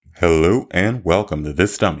Hello and welcome to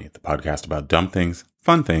This Dummy, the podcast about dumb things,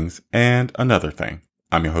 fun things, and another thing.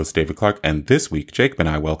 I'm your host, David Clark, and this week, Jacob and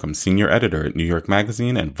I welcome senior editor at New York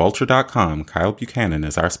Magazine and Vulture.com, Kyle Buchanan,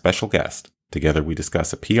 as our special guest. Together, we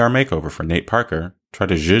discuss a PR makeover for Nate Parker, try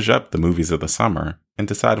to zhuzh up the movies of the summer, and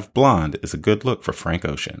decide if blonde is a good look for Frank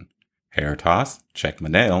Ocean. Hair toss, check my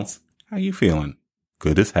nails. How you feeling?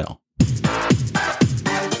 Good as hell.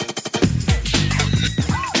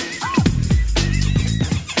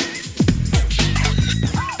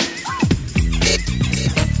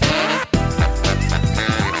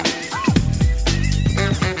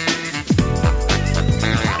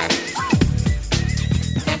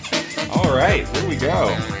 All right, here we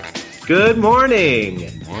go. Good morning.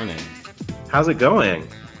 Good morning. How's it going?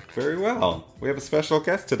 Very well. We have a special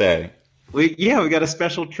guest today. We got a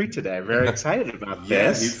special treat today. Very excited about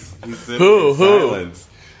this. He's Who? silence.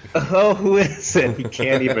 Oh, who is it? He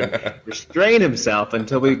can't even restrain himself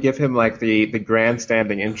until we give him like the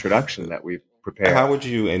grandstanding introduction that we've prepared. How would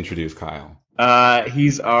you introduce Kyle?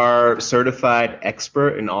 He's our certified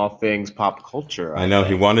expert in all things pop culture. I know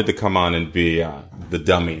he wanted to come on and be the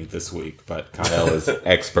dummy this week, but Kyle is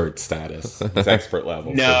expert status. He's expert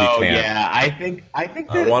level. No, so he can't. yeah, I think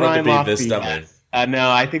that I wanted Ryan to be Lochte this dummy.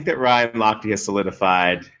 I think that Ryan Lochte has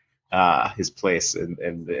solidified his place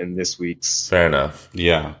in this week's Fair enough.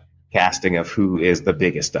 Yeah. casting of who is the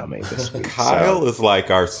biggest dummy this week. Kyle is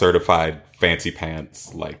like our certified fancy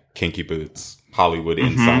pants, like kinky boots, Hollywood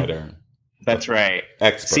insider. That's right.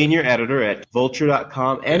 Expert. Senior editor at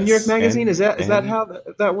Vulture.com and Yes, New York Magazine. and- Is that and- how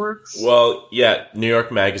that works? Well, yeah, New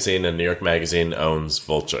York Magazine and New York Magazine owns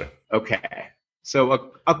Vulture. Okay. So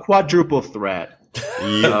a quadruple threat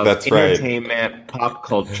Yeah, of that's right. entertainment, pop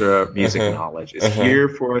culture, music knowledge is here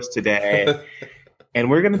for us today. And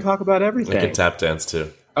we're going to talk about I everything. can tap dance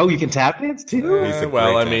too. Oh, you can tap dance too? He's a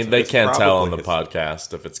Well, great I mean, dancer. they It's can't tell on the probably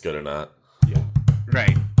podcast if it's good or not.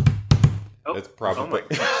 Right. Oh, It's probably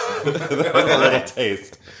oh that was a little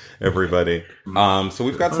taste, everybody. So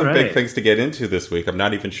we've got some All big right. things to get into this week. I'm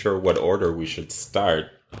not even sure what order we should start.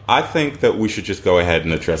 I think that we should just go ahead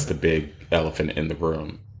and address the big elephant in the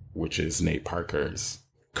room, which is Nate Parker's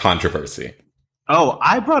controversy. Oh,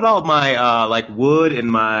 I brought all my wood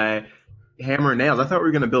and my hammer and nails. I thought we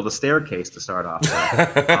were going to build a staircase to start off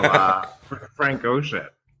with. Frank Ocean.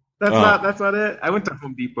 That's not it. I went to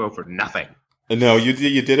Home Depot for nothing. No, you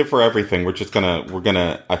did it for everything. We're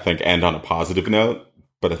gonna I think end on a positive note,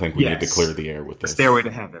 but I think we need to Yes. clear the air with this. Stairway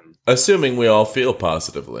to Heaven. Assuming we all feel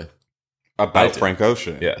positively. I About do. Frank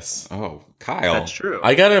Ocean. Yes. Oh, Kyle. That's true.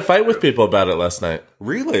 I got in a fight with people about it last night.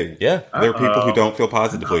 Really? Yeah. There are people who Uh-oh. don't feel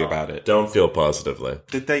positively about it. Don't feel positively.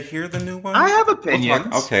 Did they hear the new one? I have We'll opinions.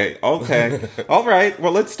 talk- okay. All right.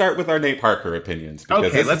 Well, let's start with our Nate Parker opinions because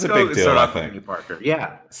Okay, this let's is a go big and deal, start I off with think. Tony Parker.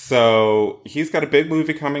 Yeah. So he's got a big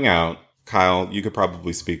movie coming out. Kyle, you could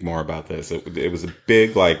probably speak more about this. It was a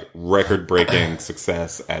big, record-breaking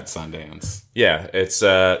success at Sundance. Yeah, it's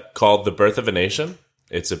called The Birth of a Nation.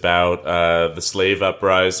 It's about the slave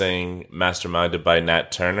uprising masterminded by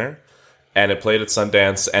Nat Turner. And it played at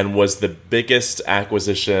Sundance and was the biggest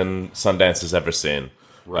acquisition Sundance has ever seen.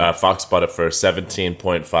 Right. Fox bought it for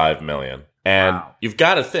 $17.5 million. And Wow. you've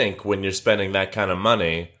got to think when you're spending that kind of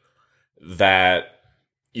money that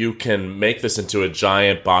you can make this into a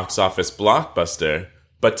giant box office blockbuster.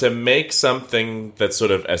 But to make something that's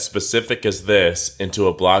sort of as specific as this into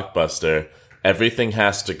a blockbuster, everything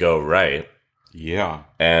has to go right. Yeah.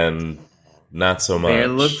 And not so much. It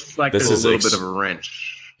looks like This there's a is little bit of a wrench.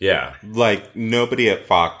 Yeah. Nobody at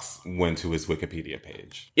Fox went to his Wikipedia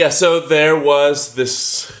page. Yeah, so there was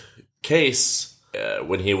this case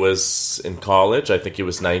when he was in college. I think he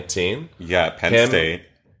was 19. Yeah, at Penn Him- State.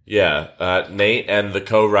 Yeah, Nate and the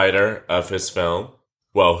co-writer of his film,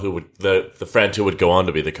 well, the friend who would go on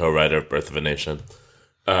to be the co-writer of Birth of a Nation,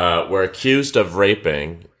 were accused of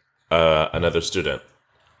raping another student.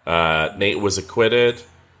 Nate was acquitted.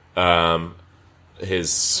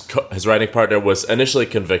 His writing partner was initially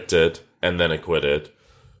convicted and then acquitted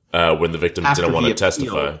when the victim After didn't want he to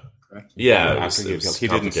testify. appealed, correct? Yeah, After he didn't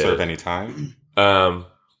complicated. serve any time.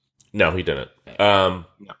 No, he didn't.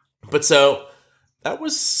 But so that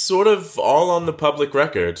was sort of all on the public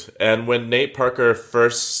record. And when Nate Parker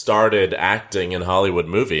first started acting in Hollywood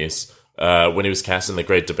movies, when he was cast in The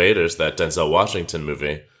Great Debaters, that Denzel Washington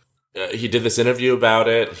movie, he did this interview about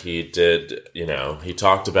it. He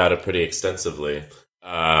talked about it pretty extensively.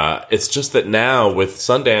 It's just that now with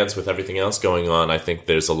Sundance, with everything else going on, I think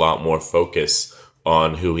there's a lot more focus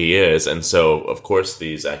on who he is. And so, of course,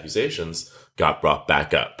 these accusations got brought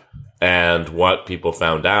back up. And what people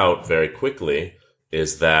found out very quickly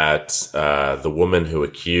is that the woman who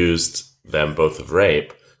accused them both of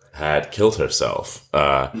rape had killed herself.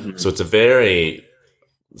 So it's a very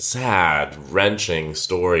sad, wrenching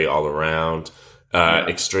story all around.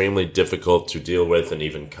 Extremely difficult to deal with and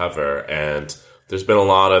even cover. And there's been a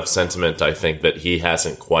lot of sentiment, I think, that he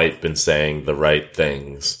hasn't quite been saying the right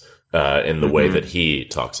things in the way that he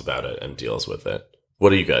talks about it and deals with it. What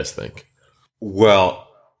do you guys think? Well,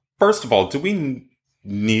 first of all, do we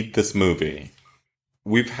need this movie?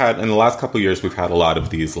 We've had, in the last couple of years, we've had a lot of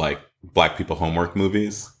these, like, Black people homework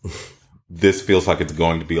movies. This feels like it's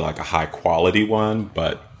going to be, like, a high-quality one,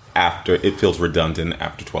 but it feels redundant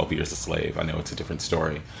after 12 Years a Slave. I know it's a different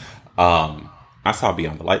story. I saw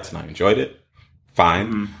Beyond the Lights, and I enjoyed it.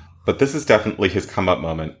 Fine. But this is definitely his come-up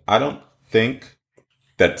moment. I don't think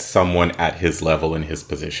that someone at his level in his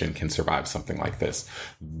position can survive something like this.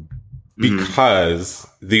 Because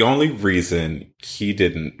the only reason he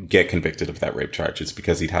didn't get convicted of that rape charge is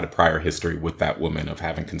because he'd had a prior history with that woman of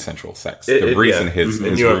having consensual sex. The reason his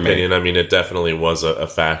in your roommate, opinion, I mean, it definitely was a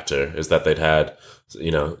factor, is that they'd had,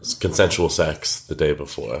 consensual sex the day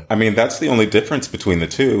before. I mean, that's the only difference between the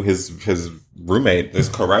two. His roommate, his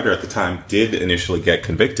co-writer at the time, did initially get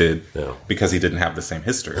convicted because he didn't have the same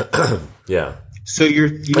history. Yeah. So you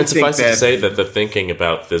and suffice it to say that the thinking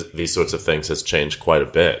about these sorts of things has changed quite a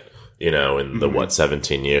bit. In the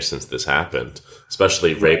 17 years since this happened,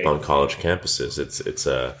 especially rape on college campuses. It's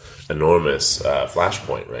a enormous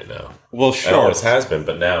flashpoint right now. Well, sure, it always has been,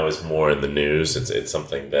 but now is more in the news. It's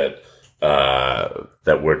something that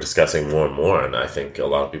we're discussing more and more, and I think a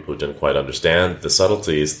lot of people who didn't quite understand the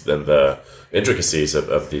subtleties and the intricacies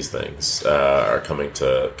of these things are coming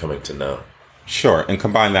to know. Sure, and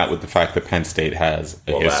combine that with the fact that Penn State has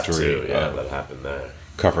a history that happened there,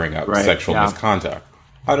 covering up sexual misconduct.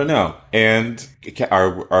 I don't know. And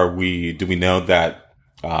do we know that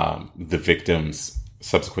the victim's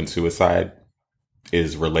subsequent suicide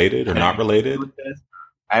is related or not related?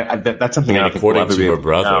 That's something according to her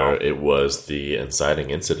brother, it was the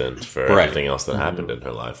inciting incident for everything else that happened in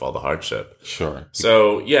her life, all the hardship. Sure.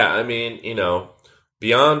 So, yeah, I mean,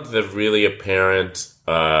 beyond the really apparent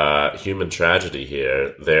human tragedy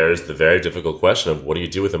here, there's the very difficult question of what do you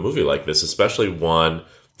do with a movie like this, especially one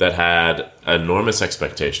that had enormous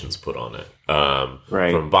expectations put on it.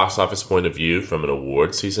 From a box office point of view, from an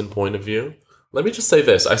award season point of view. Let me just say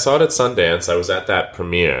this. I saw it at Sundance. I was at that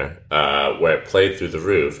premiere where it played through the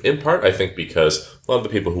roof. In part, I think, because a lot of the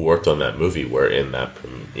people who worked on that movie were in that,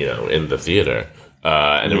 in the theater.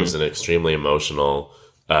 And it was an extremely emotional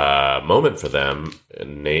moment for them.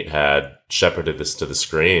 And Nate had shepherded this to the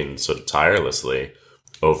screen sort of tirelessly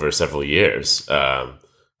over several years.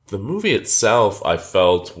 The movie itself, I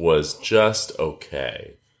felt, was just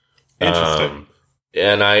okay. Interesting.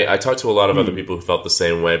 And I talked to a lot of other people who felt the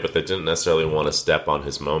same way, but they didn't necessarily want to step on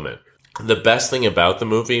his moment. The best thing about the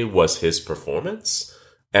movie was his performance.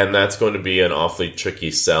 And that's going to be an awfully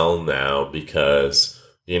tricky sell now because,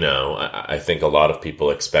 I think a lot of people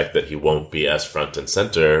expect that he won't be as front and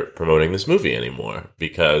center promoting this movie anymore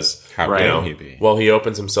because, how can he be? Well, he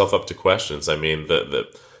opens himself up to questions. I mean,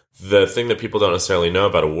 the thing that people don't necessarily know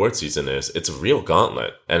about award season is it's a real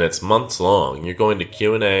gauntlet and it's months long. You're going to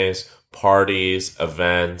Q&As, parties,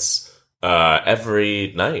 events,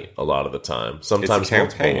 every night a lot of the time. Sometimes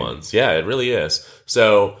multiple ones. Yeah, it really is.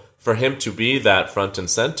 So for him to be that front and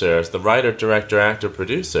center as the writer, director, actor,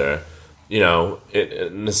 producer,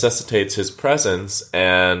 it necessitates his presence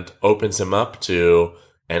and opens him up to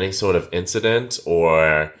any sort of incident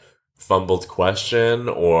or fumbled question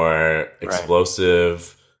or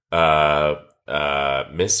explosive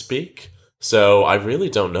misspeak. So I really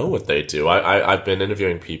don't know what they do. I've been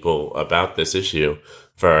interviewing people about this issue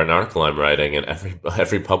for an article I'm writing, and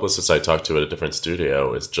every publicist I talk to at a different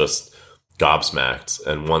studio is just gobsmacked.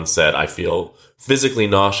 And one said, I feel physically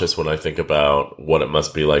nauseous when I think about what it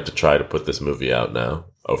must be like to try to put this movie out now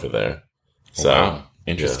over there. So wow.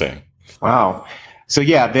 Interesting. Yeah. Wow. So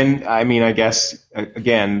then, I mean, I guess,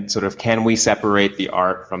 again, sort of, can we separate the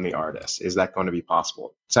art from the artist? Is that going to be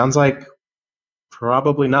possible? Sounds like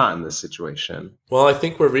probably not in this situation. Well, I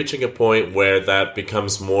think we're reaching a point where that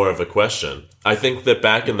becomes more of a question. I think that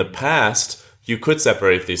back in the past, you could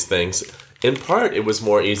separate these things. In part, it was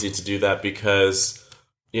more easy to do that because,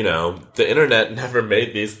 the internet never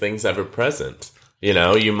made these things ever present.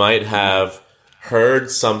 You might have heard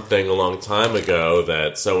something a long time ago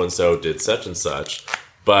that so-and-so did such and such,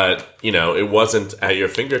 but, it wasn't at your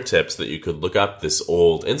fingertips that you could look up this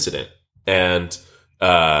old incident. And,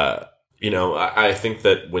 I think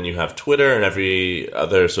that when you have Twitter and every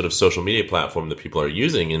other sort of social media platform that people are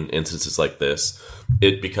using in instances like this,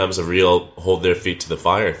 it becomes a real hold their feet to the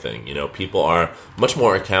fire thing. People are much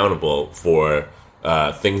more accountable for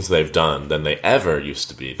things they've done than they ever used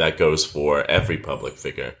to be. That goes for every public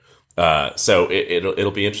figure. So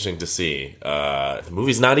it'll be interesting to see. The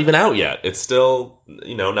movie's not even out yet. It's still,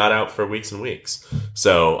 not out for weeks and weeks.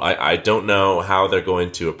 So I don't know how they're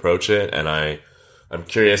going to approach it, and I'm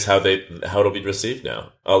curious how it'll be received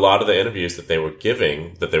now. A lot of the interviews that they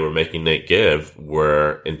were making Nate give,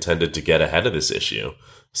 were intended to get ahead of this issue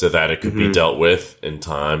so that it could be dealt with in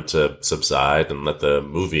time to subside and let the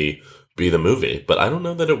movie be the movie. But I don't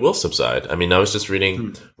know that it will subside. I mean, I was just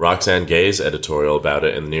reading Roxane Gay's editorial about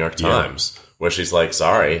it in the New York Times, where she's like,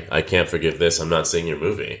 sorry, I can't forgive this. I'm not seeing your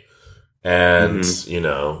movie. And,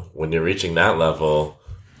 when you're reaching that level,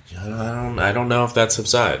 I don't know if that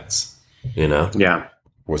subsides, Yeah.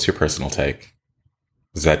 What's your personal take?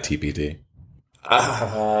 Is that TBD?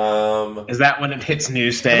 Is that when it hits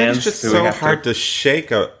newsstands? It's just so hard to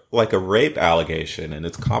shake a rape allegation, and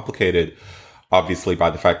it's complicated, obviously, by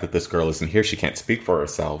the fact that this girl isn't here. She can't speak for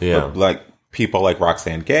herself. Yeah. But people like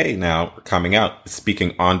Roxane Gay now are coming out,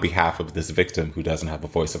 speaking on behalf of this victim who doesn't have a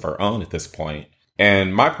voice of her own at this point.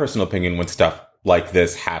 And my personal opinion, when stuff like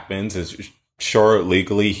this happens, is sure,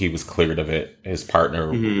 legally he was cleared of it. His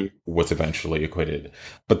partner was eventually acquitted.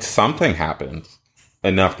 But something happened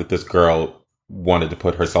enough that this girl wanted to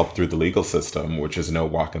put herself through the legal system, which is no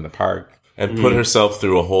walk in the park. And put herself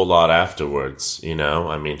through a whole lot afterwards,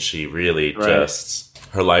 I mean, she really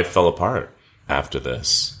her life fell apart after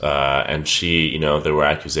this. And she, there were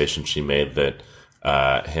accusations she made that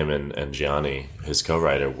him and Gianni, his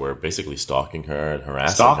co-writer, were basically stalking her and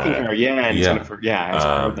harassing her. Stalking her, yeah. And I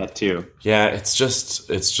heard that too. Yeah, it's just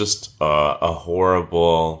a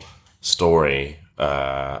horrible story.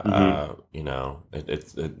 It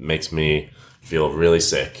makes me feel really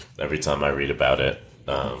sick every time I read about it.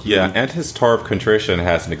 And his tour of contrition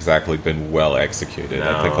hasn't exactly been well executed.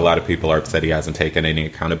 No. I think a lot of people are upset he hasn't taken any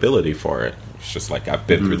accountability for it. It's just like, I've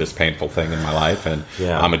been through this painful thing in my life, and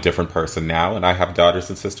I'm a different person now, and I have daughters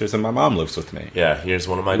and sisters, and my mom lives with me. Yeah, here's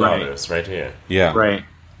one of my daughters right here. Yeah. Right.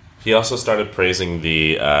 He also started praising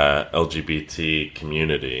the LGBT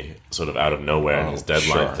community sort of out of nowhere in his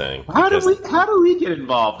deadline thing. How do we get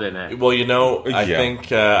involved in it? Well,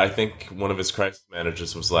 I think one of his crisis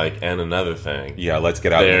managers was like, and another thing. Yeah, let's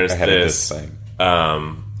get out ahead of this thing.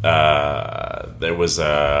 There was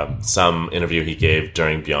some interview he gave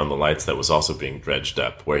during Beyond the Lights that was also being dredged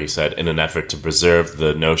up, where he said, in an effort to preserve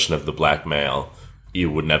the notion of the black male,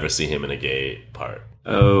 you would never see him in a gay part.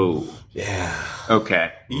 Oh. Yeah.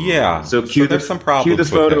 Okay. Yeah. So there's some problems. Cue the with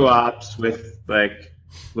photo it. ops with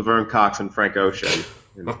Laverne Cox and Frank Ocean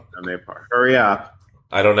on their part. Hurry up.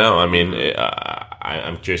 I don't know. I mean,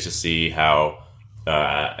 I'm curious to see how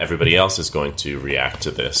everybody else is going to react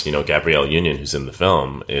to this. Gabrielle Union, who's in the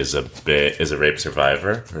film, is a rape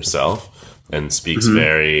survivor herself and speaks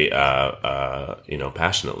very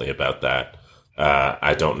passionately about that.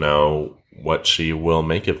 I don't know what she will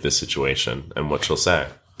make of this situation and what she'll say.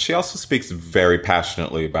 She also speaks very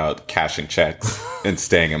passionately about cashing checks and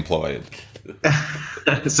staying employed.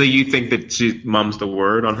 So you think that she mums the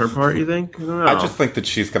word on her part, you think? I just think that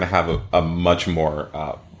she's going to have a much more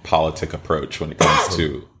politic approach when it comes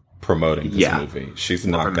to promoting this movie. She's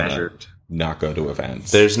not going to not go to events.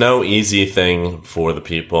 There's no easy thing for the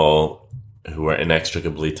people who are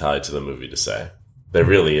inextricably tied to the movie to say. There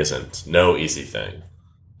really isn't. No easy thing.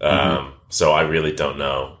 So I really don't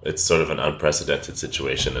know. It's sort of an unprecedented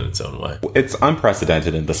situation in its own way. It's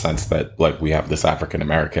unprecedented in the sense that, we have this African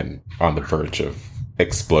American on the verge of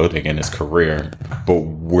exploding in his career, but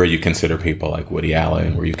where you consider people like Woody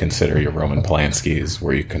Allen, where you consider your Roman Polanskis,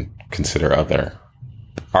 where you can consider other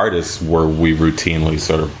artists, where we routinely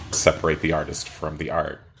sort of separate the artist from the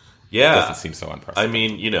art. Yeah. It doesn't seem so unprecedented. I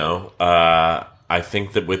mean, I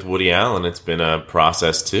think that with Woody Allen, it's been a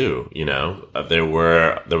process too. There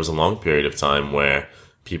was a long period of time where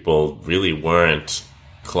people really weren't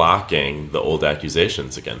clocking the old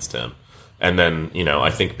accusations against him. And then,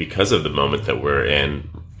 I think because of the moment that we're in,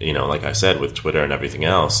 like I said, with Twitter and everything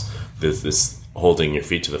else, this holding your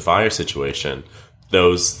feet to the fire situation,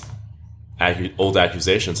 those old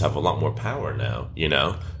accusations have a lot more power now,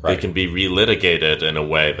 Right. They can be relitigated in a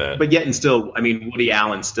way that... But yet and still, Woody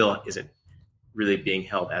Allen still isn't really being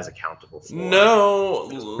held as accountable for. No,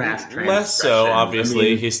 less so,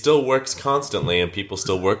 obviously. He still works constantly and people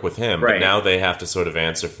still work with him. Right. But now they have to sort of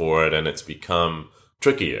answer for it, and it's become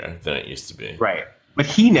trickier than it used to be. Right. But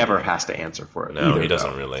he never has to answer for it. No, either, he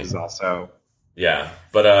doesn't though. really. He's also... Yeah,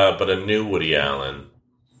 but a new Woody Allen,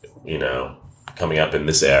 coming up in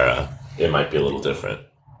this era, it might be a little different.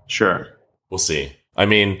 Sure. We'll see.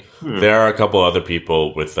 There are a couple other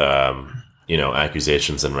people with...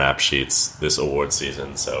 accusations and rap sheets this award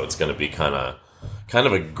season. So it's going to be kind of kind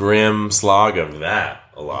of a grim slog of that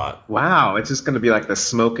a lot. Wow, it's just going to be like the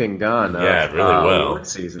smoking gun of it really will. award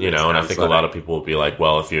season. And I think a lot of people will be like,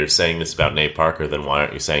 well, if you're saying this about Nate Parker, then why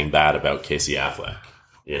aren't you saying that about Casey Affleck,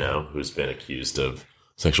 who's been accused of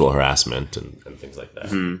sexual harassment and things like that.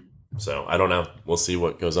 Mm-hmm. So, I don't know. We'll see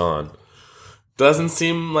what goes on. Doesn't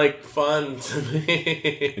seem like fun to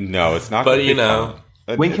me. No, it's not. But, fun.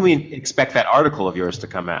 When can we expect that article of yours to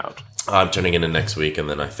come out? I'm turning it in next week, and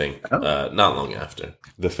then I think not long after.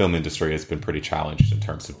 The film industry has been pretty challenged in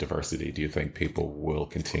terms of diversity. Do you think people will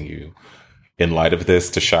continue, in light of this,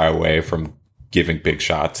 to shy away from giving big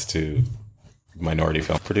shots to minority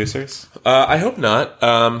film producers? I hope not.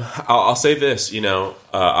 I'll say this,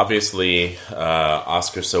 obviously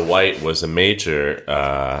Oscar So White was a major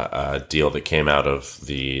deal that came out of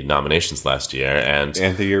the nominations last year. And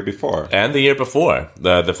the year before. And the year before.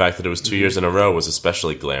 The fact that it was 2 years in a row was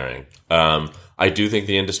especially glaring. I do think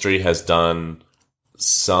the industry has done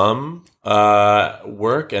some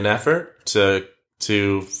work and effort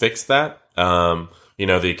to fix that.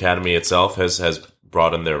 The Academy itself has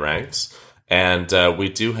broadened their ranks. And we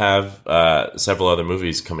do have several other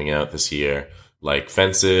movies coming out this year, like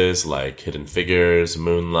Fences, like Hidden Figures,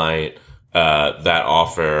 Moonlight, that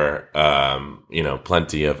offer,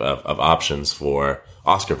 plenty of options for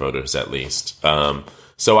Oscar voters, at least.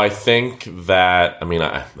 So I think that,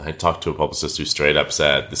 I talked to a publicist who straight up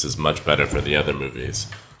said this is much better for the other movies,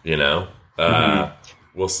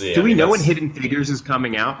 We'll see. Do we know when Hidden Figures is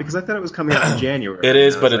coming out? Because I thought it was coming out in January. It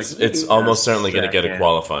is, but it's almost certainly going to get a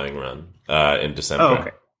qualifying run in December. Oh,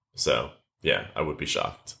 okay. So yeah, I would be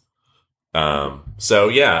shocked. So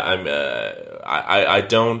yeah, I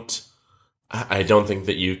don't think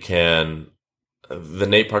that you can. The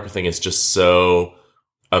Nate Parker thing is just so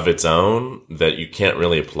of its own that you can't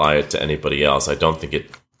really apply it to anybody else. I don't think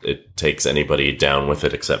it takes anybody down with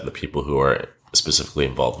it except the people who are specifically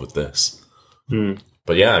involved with this. Hmm.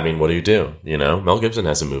 But yeah, what do you do? Mel Gibson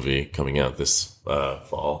has a movie coming out this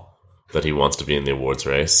fall that he wants to be in the awards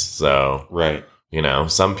race. So, right.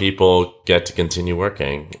 Some people get to continue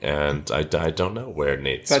working, and I don't know where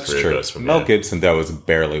Nate's career goes from Mel Gibson, though, is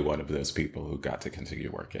barely one of those people who got to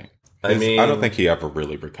continue working. I don't think he ever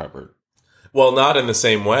really recovered. Well, not in the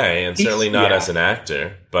same way, and certainly not as an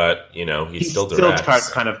actor, but, he still directs. He's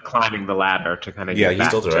still kind of climbing the ladder to kind of get back he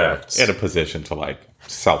still directs. In a position to,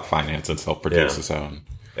 self-finance and self-produce his own.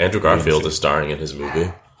 Andrew Garfield is starring in his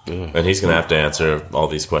movie, and he's going to have to answer all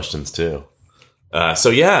these questions, too. So,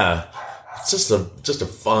 yeah, it's just a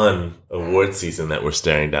fun award season that we're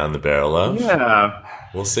staring down the barrel of. Yeah.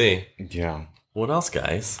 We'll see. Yeah. What else,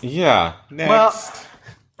 guys? Yeah. Next.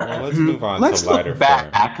 Well, let's move on to lighter look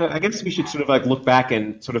back. I guess we should sort of look back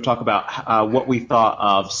and sort of talk about what we thought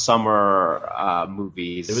of summer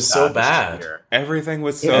movies. It was so bad. Everything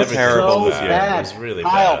was so terrible this year. Bad. It was really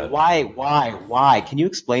Kyle, bad. Why? Can you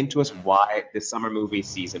explain to us why this summer movie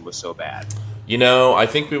season was so bad? I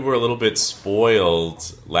think we were a little bit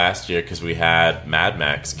spoiled last year because we had Mad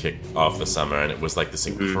Max kick off the summer, and it was like this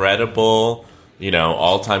incredible...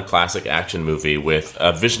 all-time classic action movie with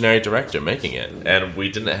a visionary director making it. And we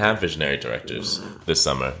didn't have visionary directors this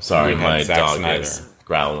summer. Sorry, my dog is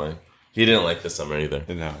growling. He didn't like this summer either.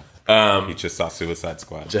 No. He just saw Suicide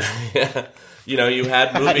Squad. Yeah. You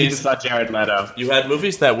had movies... He just saw Jared Leto. You had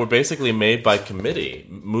movies that were basically made by committee,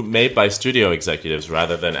 made by studio executives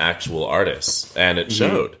rather than actual artists. And it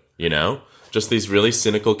showed, Just these really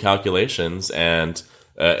cynical calculations and...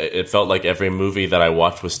 it felt like every movie that I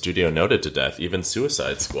watched was studio noted to death, even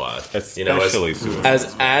Suicide Squad. Especially Suicide as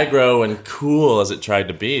Squad. Aggro and cool as it tried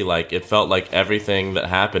to be, it felt like everything that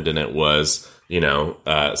happened in it was,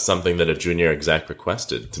 something that a junior exec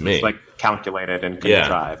requested to me. It's calculated and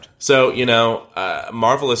contrived. So,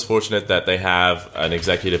 Marvel is fortunate that they have an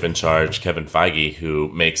executive in charge, Kevin Feige, who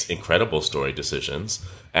makes incredible story decisions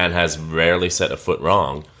and has rarely set a foot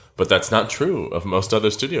wrong. But that's not true of most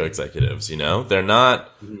other studio executives, They're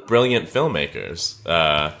not brilliant filmmakers.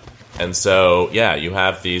 And so, yeah, you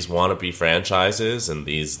have these wannabe franchises and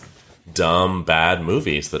these dumb, bad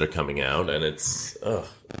movies that are coming out, and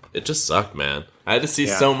it just sucked, man. I had to see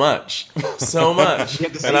so much. So much.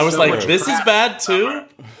 And I was like, this is bad, too?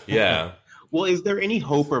 Yeah. Well, is there any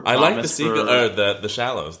hope or I promise like the sequel, the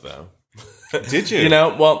Shallows, though. Did you?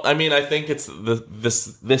 I think it's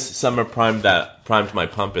this summer primed my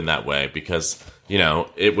pump in that way because,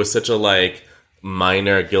 it was such a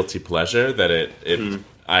minor guilty pleasure that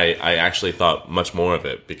I actually thought much more of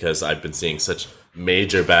it because I've been seeing such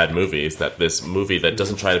major bad movies that this movie that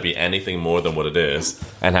doesn't try to be anything more than what it is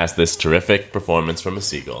and has this terrific performance from a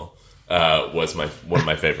seagull was one of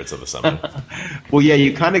my favorites of the summer. Well, yeah,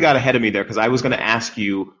 you kind of got ahead of me there because I was going to ask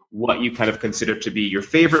you what you kind of consider to be your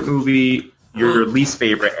favorite movie, your least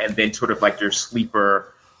favorite, and then sort of like your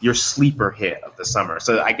sleeper hit of the summer.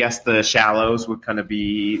 So I guess The Shallows would kind of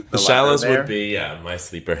be The Shallows would be my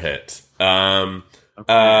sleeper hit.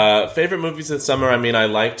 Favorite movies of the summer. I mean, I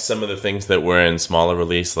liked some of the things that were in smaller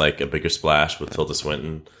release, like A Bigger Splash with Tilda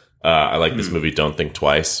Swinton. I like this movie Don't Think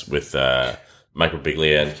Twice with Mike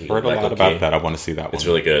Birbiglia and Heard a lot about that. I want to see that one. It's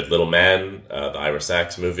really good. Little Man, the Ira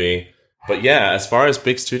Sachs movie. But yeah, as far as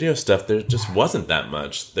big studio stuff, there just wasn't that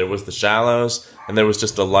much. There was The Shallows, and there was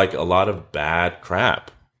just a lot of bad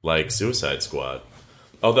crap, like Suicide Squad.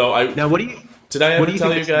 Although did I ever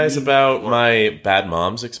tell you guys about my Bad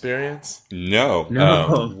Moms experience? No.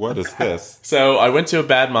 What is this? So I went to a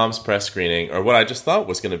Bad Moms press screening, or what I just thought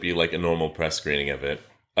was going to be like a normal press screening of it.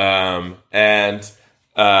 And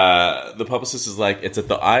the publicist is like, it's at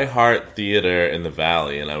the iHeart Theater in the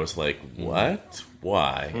Valley. And I was like, what?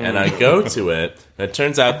 Why? And I go to it, and it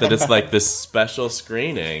turns out that it's like this special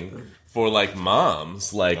screening for like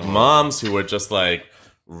moms who were just like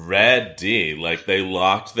ready. Like they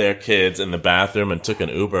locked their kids in the bathroom and took an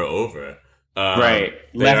Uber over. Right.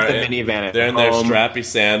 Left the minivan. They're in their strappy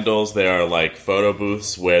sandals. There are like photo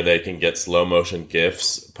booths where they can get slow motion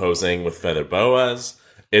GIFs posing with feather boas.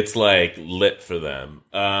 It's like lit for them.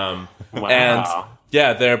 Wow. And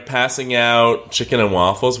yeah, they're passing out chicken and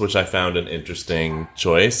waffles, which I found an interesting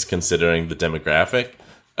choice considering the demographic.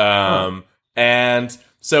 And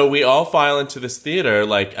so we all file into this theater,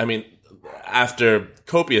 after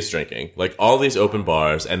copious drinking, like all these open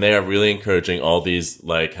bars, and they are really encouraging all these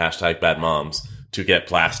like #BadMoms to get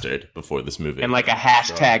plastered before this movie. And like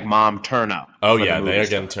a #mom turn up. Oh yeah, they are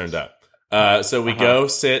getting turned up. So we go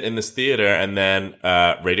sit in this theater, and then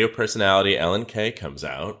radio personality Ellen Kay comes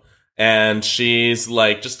out, and she's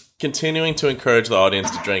like just continuing to encourage the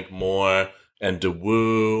audience to drink more and to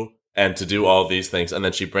woo and to do all these things. And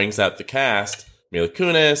then she brings out the cast: Mila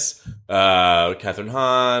Kunis, Catherine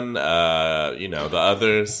Hahn, the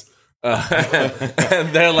others.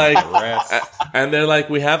 And they're like,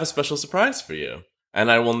 we have a special surprise for you. And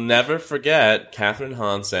I will never forget Catherine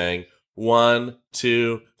Hahn saying, 1,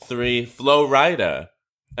 2, 3, Flo Rida.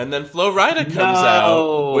 And then Flo Rida comes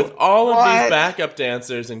out with all of these backup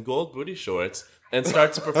dancers in gold booty shorts and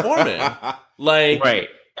starts performing. Right.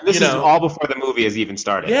 And this is all before the movie has even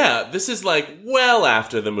started. Yeah, this is like well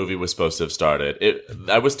after the movie was supposed to have started.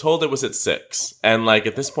 I was told it was at 6, and like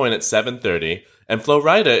at this point it's 7:30, and Flo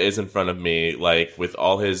Rida is in front of me, like with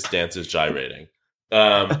all his dancers gyrating.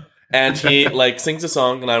 And he like sings a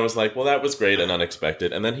song, and I was like, well, that was great and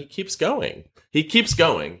unexpected. And then he keeps going.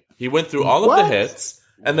 He went through all of the hits,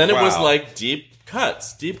 and then it was like deep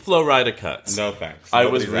Flo Rida cuts. No thanks. I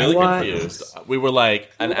was really confused. We were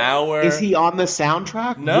like an hour. Is he on the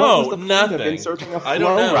soundtrack? No, nothing. I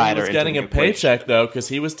don't know. He was getting a paycheck though, because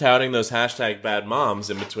he was touting those #BadMoms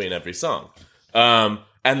in between every song.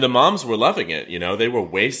 And the moms were loving it. They were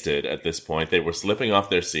wasted at this point. They were slipping off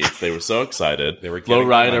their seats. They were so excited. They were getting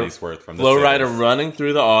money's worth from the Flo Rida running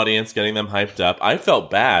through the audience, getting them hyped up. I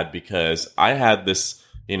felt bad because I had this,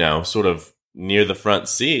 sort of near the front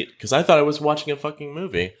seat because I thought I was watching a fucking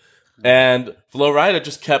movie. And Flo Rida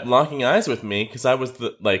just kept locking eyes with me because I was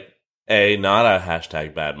A, not a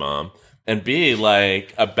 #BadMom, and B,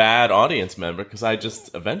 like a bad audience member because I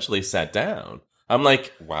just eventually sat down. I'm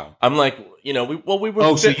like, wow. We were.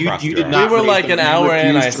 Oh, so you did not. We were like an hour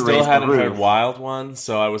in. I still hadn't heard Wild One,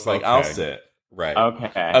 so I was like, I'll sit. Right.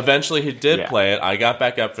 Okay. Eventually, he did play it. I got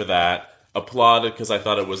back up for that. Applauded because I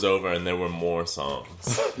thought it was over, and there were more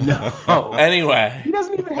songs. No. Anyway, he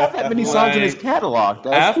doesn't even have that many songs in his catalog.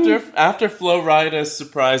 After Flo Rida's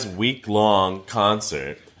surprise week-long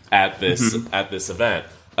concert at this event,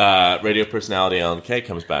 radio personality Ellen Kay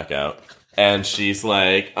comes back out, and she's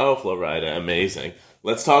like, "Oh, Flo Rida, amazing.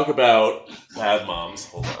 Let's talk about Bad Moms."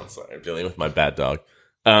 Hold on, sorry, I'm dealing with my bad dog.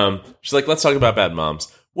 She's like, "Let's talk about Bad Moms.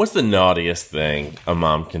 What's the naughtiest thing a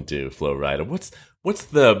mom can do, Flo Rida? What's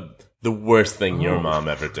the worst thing your mom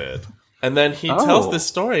ever did?" And then he tells this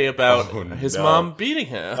story about his mom beating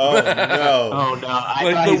him. Oh, no. Oh, no.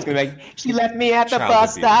 I thought he was going to be like, she left me at the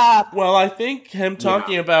bus stop. Well, I think him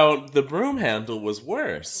talking about the broom handle was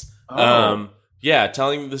worse.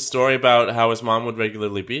 Telling the story about how his mom would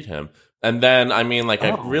regularly beat him. And then, I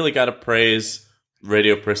really got to praise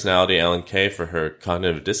radio personality Ellen Kay for her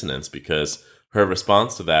cognitive dissonance, because her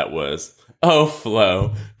response to that was, "Oh,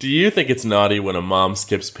 Flo, do you think it's naughty when a mom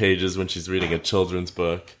skips pages when she's reading a children's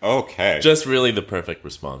book?" Okay. Just really the perfect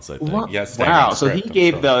response, I think. Yes. Wow. So he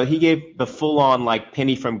gave the full on like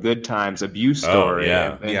Penny from Good Times abuse story.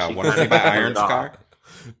 Oh, yeah. Want to see my iron scar?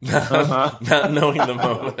 not knowing the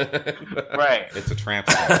moment. Right. It's a tramp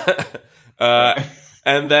stamp.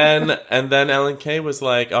 And then Ellen Kay was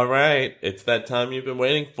like, all right, it's that time you've been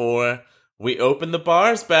waiting for. We open the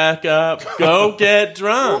bars back up. Go get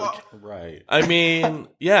drunk. Right. I mean,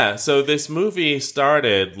 yeah, so this movie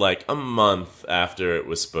started like a month after it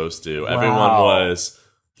was supposed to. Wow. Everyone was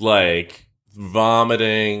like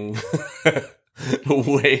vomiting,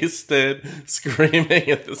 wasted, screaming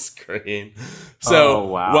at the screen. So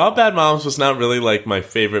while Bad Moms was not really like my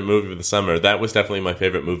favorite movie of the summer, that was definitely my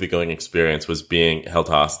favorite movie going experience, was being held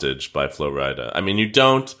hostage by Flo Rida. I mean, you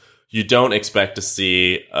don't expect to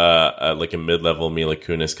see like a mid-level Mila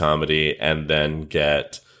Kunis comedy and then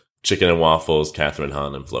get Chicken and Waffles, Catherine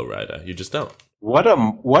Hahn, and Flo Rida. You just don't. What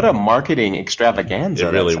a marketing extravaganza!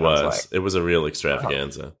 It really was. Like. It was a real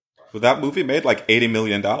extravaganza. Wow. Well, that movie made like $80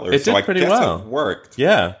 million. It did pretty well. It worked.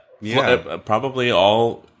 Yeah. Probably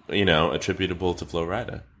all attributable to Flo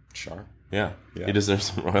Rida. Sure. Yeah. He deserves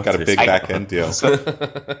some royalties. Got a big back end deal.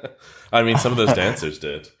 I mean, some of those dancers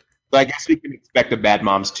did. So I guess we can expect a Bad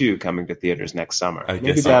Moms 2 coming to theaters next summer.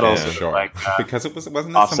 Maybe that'll sure. Like, because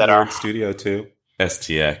wasn't it some weird studio too?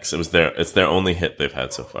 STX. It's their only hit they've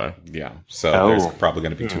had so far. Yeah. So there's probably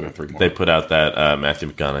going to be 2 or 3 more. They put out that Matthew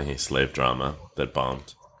McConaughey slave drama that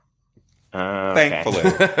bombed.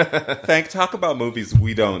 Thankfully. Talk about movies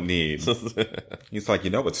we don't need. He's like,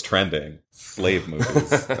 what's trending? Slave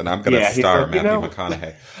movies. And I'm going to star Matthew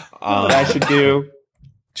McConaughey. What I should do.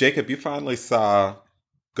 Jacob, you finally saw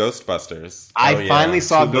Ghostbusters. I finally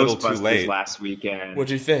saw Ghostbusters last weekend.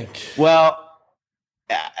 What'd you think? Well,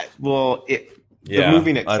 the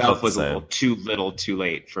movie in itself was a little too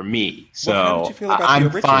late for me. So how did you feel about I'm the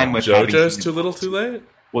original? fine with JoJo's Too Little Too Late?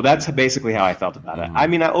 Well, that's basically how I felt about it. I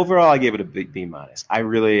mean, overall, I gave it a big B-. I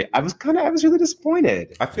was really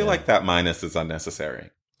disappointed. I feel like that minus is unnecessary.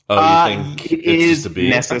 Oh, you think it is necessary?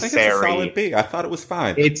 I think it's a solid B. I thought it was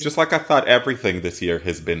fine. It's just like I thought everything this year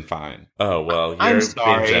has been fine. Oh, well, I'm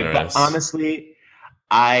sorry, but honestly,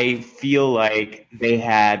 I feel like they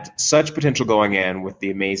had such potential going in with the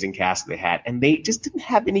amazing cast they had, and they just didn't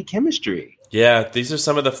have any chemistry. Yeah, these are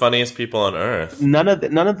some of the funniest people on earth. None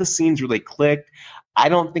of the scenes really clicked. I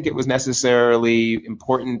don't think it was necessarily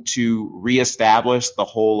important to reestablish the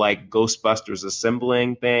whole like Ghostbusters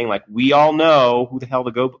assembling thing. Like, we all know who the hell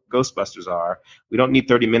the Ghostbusters are. We don't need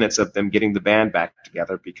 30 minutes of them getting the band back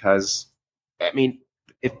together because, I mean,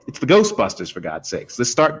 it's the Ghostbusters, for God's sakes. Let's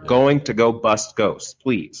start going to go bust ghosts,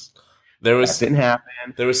 please. That didn't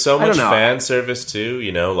happen. There was so much fan service too,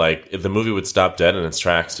 like if the movie would stop dead in its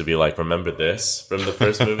tracks to be like, remember this from the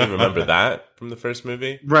first movie, remember that from the first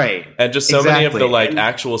movie, right? And just so many of the like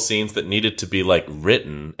actual scenes that needed to be like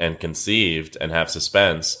written and conceived and have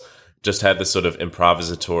suspense just had this sort of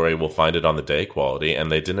improvisatory, we'll find it on the day quality,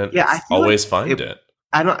 and they didn't always find it.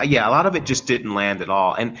 A lot of it just didn't land at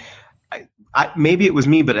all, and. Maybe it was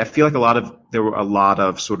me, but I feel like there were a lot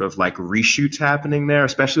of sort of like reshoots happening there,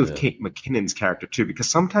 especially with Kate McKinnon's character too, because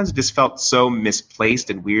sometimes it just felt so misplaced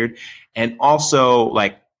and weird. And also,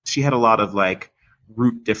 like, she had a lot of like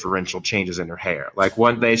root differential changes in her hair. Like,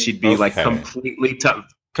 one day she'd be like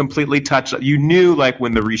completely touched. You knew like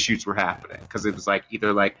when the reshoots were happening because it was like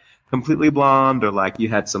either like completely blonde or like you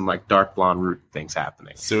had some like dark blonde root things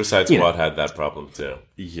happening. Suicide Squad had that problem too.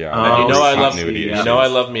 Yeah, and I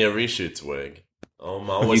love me a reshoots wig. I'm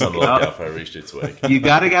always on the lookout for a reshoots wig. You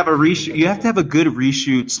gotta have a reshoot. You have to have a good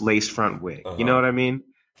reshoots lace front wig. You know what I mean?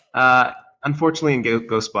 Unfortunately, in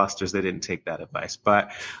Ghostbusters, they didn't take that advice.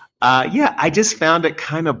 But I just found it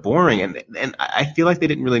kind of boring, and I feel like they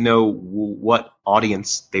didn't really know what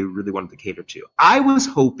audience they really wanted to cater to. I was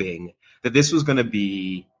hoping that this was going to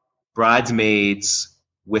be Bridesmaids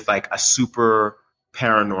with like a super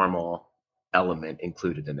paranormal element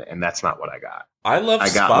included in it, and that's not what I got. I got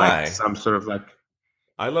Spy. Like some sort of like.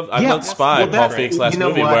 I loved Spy, Paul Feig's last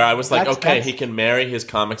movie, where I was like, he can marry his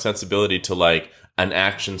comic sensibility to like an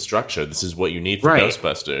action structure. This is what you need for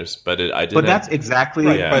Ghostbusters. But I didn't. But that's exactly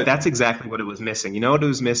what it was missing. You know what it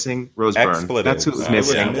was missing? Rose Byrne. That's who it was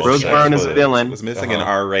missing. Rose Byrne is a villain. It was missing an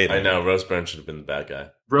R rating. I know. Rose Byrne should have been the bad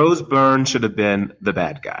guy. Rose Byrne should have been the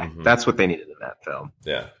bad guy. Mm-hmm. That's what they needed in that film.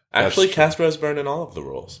 Yeah. Actually, cast Rose Byrne in all of the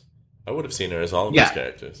roles. I would have seen her as all of these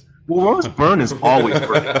characters. Well, Rose Byrne is always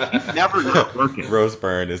working. She's never not working. Rose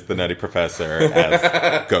Byrne is the Nutty Professor as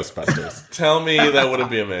Ghostbusters. Tell me that wouldn't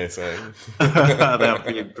be amazing. That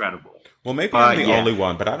would be incredible. Well, maybe I'm the only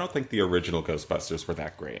one, but I don't think the original Ghostbusters were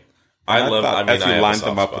that great. As you lined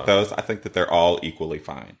them up with those, I think that they're all equally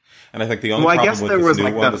fine. And I think the only problem with this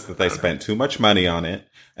new one is that they spent too much money on it,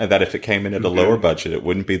 and that if it came in at a lower budget, it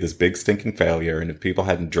wouldn't be this big stinking failure, and if people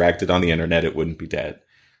hadn't dragged it on the internet, it wouldn't be dead.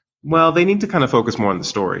 Well, they need to kind of focus more on the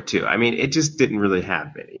story too. I mean, it just didn't really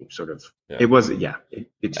have any sort of. Yeah. It wasn't. Yeah,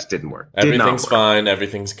 it just didn't work. Everything's fine.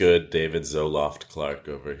 Everything's good. David Zoloft Clark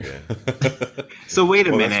over here. So wait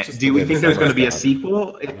a minute. Do we think there's going to be a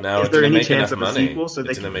sequel? No, is there any chance of a sequel? So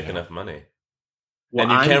it's going to make enough money. Well,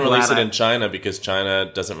 and you can't release it in China because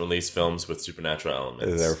China doesn't release films with supernatural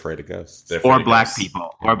elements. They're afraid of ghosts. Or black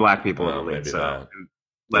people. Or black people. Well, maybe that.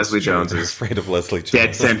 Leslie Jones is afraid of Leslie Jones.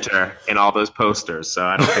 Dead center in all those posters, so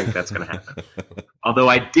I don't think that's going to happen. Although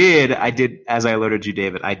I did, as I alerted you,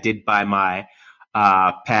 David, I did buy my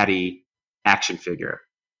Patty action figure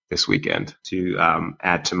this weekend to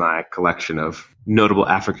add to my collection of notable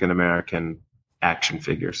African American action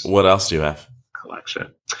figures. What else do you have?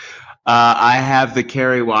 Collection. I have the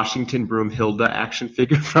Kerry Washington Broomhilda action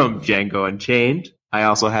figure from Django Unchained. I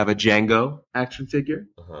also have a Django action figure.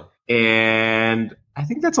 Uh-huh. And I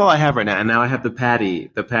think that's all I have right now. And now I have the Patty,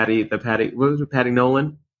 what was it, Patty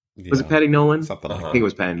Nolan? Yeah. Was it Patty Nolan? Something like I think it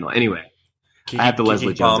was Patty Nolan. Anyway, I have the Kiki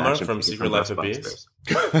Leslie Jones Palmer action from figure Secret Life of Bees.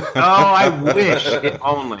 Oh, I wish, if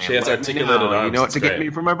only. She has Let me articulated know. arms. You know what It's to great. get me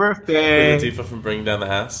for my birthday. Queen Latifah from Bringing Down the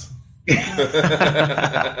House.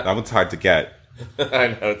 That one's hard to get. I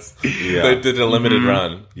know. They did a limited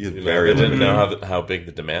run. They They didn't know how big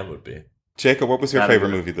the demand would be. Jacob, what was your favorite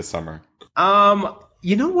movie this summer?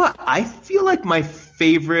 You know what? I feel like my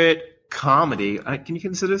favorite comedy. Can you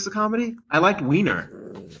consider this a comedy? I liked Wiener.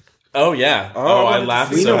 Oh yeah. I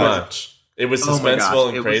laughed so much. It was Oh my suspenseful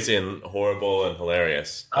gosh, and crazy and horrible and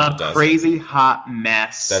hilarious. A crazy hot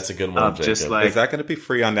mess. That's a good one, of just Jacob. like Is that going to be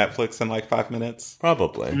free on Netflix in like 5 minutes?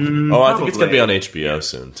 Probably. I think it's going to be on probably. HBO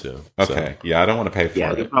soon too. Okay. Yeah, I don't want to pay for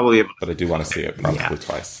you're it, probably able but I do want to see it probably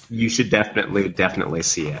twice. You should definitely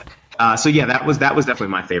see it. So yeah, that was definitely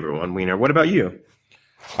my favorite one, Wiener. What about you?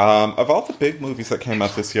 Of all the big movies that came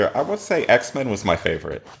out this year, I would say X-Men was my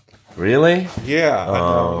favorite. Really? Yeah, I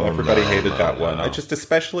know everybody hated that one. I just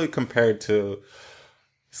especially compared to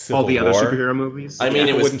Civil All the other War. superhero movies. I mean,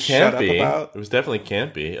 it was wouldn't shut up campy. about. It was definitely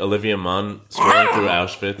campy. Olivia Munn strolling through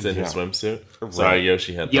Auschwitz in his swimsuit. Right. Sorry,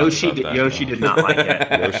 Yoshi had Yoshi thoughts about that. Yoshi did not like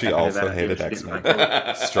it. Yoshi also Yoshi hated didn't X-Men. like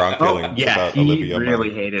it. Strong feelings Yeah, about he Olivia Munn.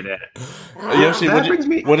 really hated it. Yoshi, That brings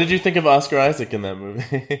me- what did you think of Oscar Isaac in that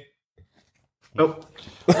movie? Nope.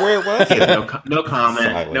 Where was it? No comment.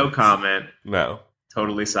 Silence. No comment. No.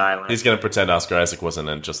 Totally silent. He's going to pretend Oscar Isaac wasn't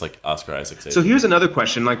in, just like Oscar Isaac's age. So here's another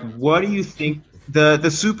question. Like, what do you think the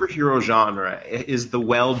superhero genre is? The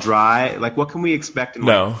well dry? Like, what can we expect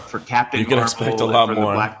for Captain You can Marvel, expect a lot for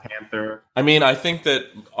more. The Black Panther? I mean, I think that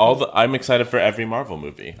I'm excited for every Marvel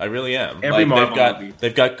movie. I really am. Every Marvel movie.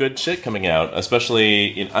 They've got good shit coming out,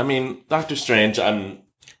 especially Doctor Strange, I'm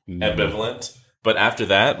ambivalent, but after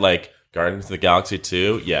that, like Guardians of the Galaxy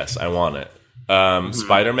 2, yes, I want it.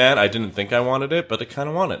 Spider-Man, I didn't think I wanted it, but I kind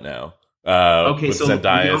of want it now. Okay, with so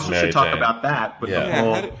Zendaya we as also Mary should talk Jane. about that. But Yeah. the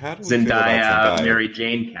whole how do we feel about Zendaya? Mary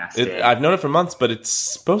Jane casting. I've known it for months, but it's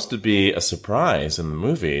supposed to be a surprise in the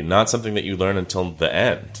movie, not something that you learn until the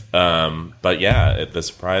end. But yeah, the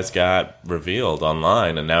surprise got revealed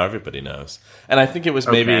online, and now everybody knows. And I think it was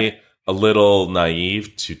maybe a little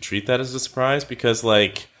naive to treat that as a surprise because,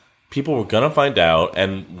 like, people were going to find out,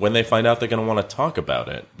 and when they find out, they're going to want to talk about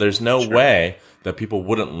it. There's no way that people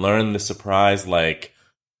wouldn't learn the surprise, like,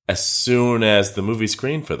 as soon as the movie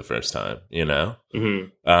screened for the first time, you know? Mm-hmm.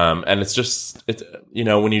 And it's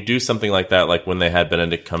when you do something like that, like when they had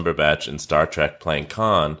Benedict Cumberbatch in Star Trek playing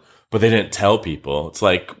Khan, but they didn't tell people, it's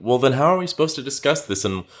like, well, then how are we supposed to discuss this?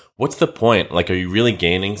 And what's the point? Like, are you really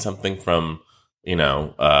gaining something from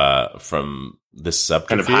this subterfuge?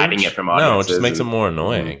 Kind of hiding it from No, it audiences just makes it and- more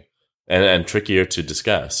annoying and trickier to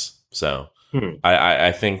discuss. So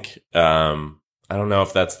I think, I don't know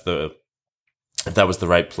if that was the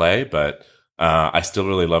right play, but I still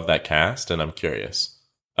really love that cast, and I'm curious.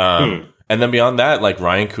 And then beyond that, like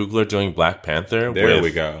Ryan Coogler doing Black Panther. There with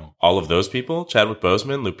we go. All of those people: Chadwick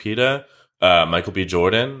Boseman, Lupita, Michael B.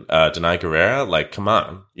 Jordan, Denai Guerrera. Like, come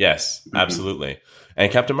on, yes, absolutely.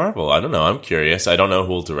 And Captain Marvel. I don't know. I'm curious. I don't know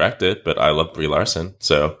who will direct it, but I love Brie Larson.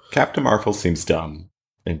 So Captain Marvel seems dumb,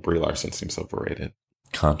 and Brie Larson seems overrated.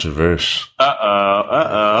 controversial.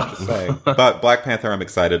 Say. But Black Panther I'm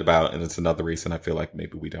excited about, and it's another reason I feel like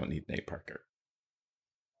maybe we don't need Nate Parker.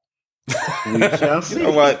 We shall see. You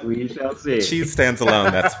know what? We shall see. She stands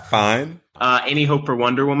alone. That's fine. Any hope for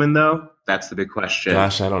Wonder Woman, though? That's the big question.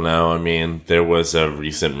 Gosh, I don't know. I mean, there was a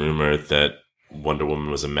recent rumor that Wonder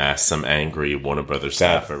Woman was a mess. Some angry Warner Brothers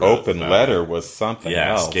That staffer wrote open about letter it. was something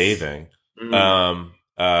Yeah, else. scathing. Mm.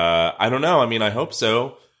 I don't know. I mean, I hope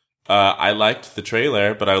so. I liked the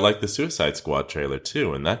trailer, but I liked the Suicide Squad trailer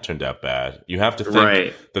too, and that turned out bad. You have to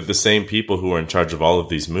think that the same people who are in charge of all of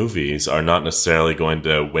these movies are not necessarily going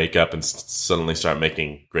to wake up and suddenly start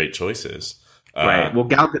making great choices. Right. Well,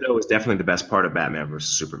 Gal Gadot is definitely the best part of Batman vs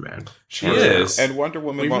Superman. She is. And Wonder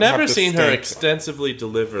Woman. We've never seen her extensively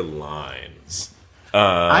deliver lines.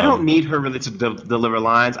 I don't need her really to deliver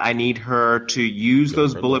lines. I need her to use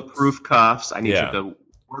those bulletproof cuffs. I need her to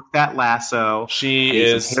work that lasso.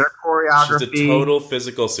 She's hair choreography. She's a total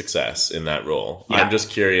physical success in that role. Yeah. I'm just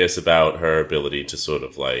curious about her ability to sort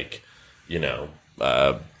of like,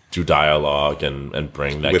 do dialogue and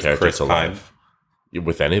bring that character Chris to life.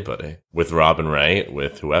 With anybody. With Robin Wright,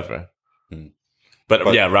 with whoever. But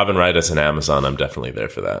Robin Wright as an Amazon, I'm definitely there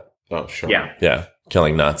for that. Oh, sure. Yeah.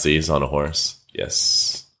 Killing Nazis on a horse.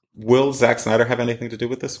 Yes. Will Zack Snyder have anything to do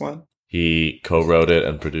with this one? He co-wrote it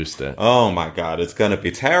and produced it. Oh my God, it's going to be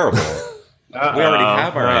terrible. We already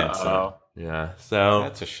have our answer. Yeah, so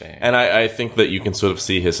that's a shame. And I think that you can sort of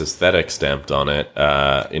see his aesthetic stamped on it.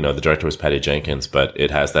 The director was Patty Jenkins, but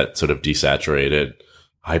it has that sort of desaturated,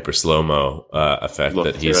 hyper slow-mo effect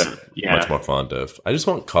that he's much more fond of. I just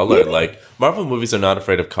want color. Like, Marvel movies are not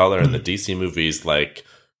afraid of color, and the DC movies, like,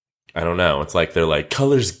 I don't know. It's like they're like,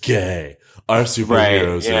 color's gay. Our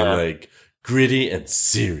superheroes are like gritty and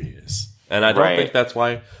serious. And I don't think that's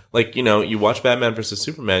why, like, you watch Batman versus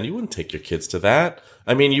Superman, you wouldn't take your kids to that.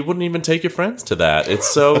 I mean, you wouldn't even take your friends to that. It's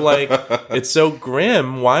so like, it's so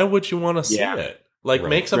grim. Why would you want to see it? Like,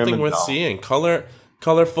 make something worth seeing.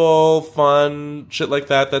 Colorful, fun, shit like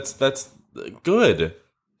that. That's good.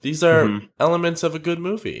 These are elements of a good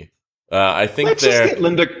movie. I think let's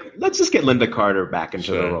just get Linda Carter back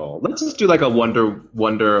into the role. Let's just do like a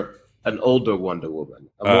an older Wonder Woman,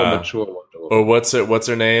 a more mature Wonder Woman. Or what's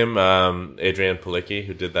her name? Adrienne Palicki,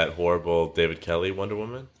 who did that horrible David Kelly Wonder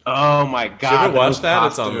Woman. Oh my God! Did you ever watch that? Costumes.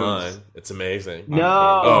 It's online. It's amazing. No.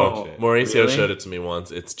 Oh, Mauricio showed it to me once.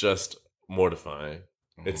 It's just mortifying.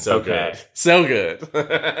 It's so good. So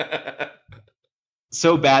good.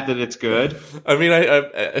 So bad that it's good. I mean, I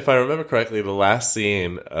if I remember correctly, the last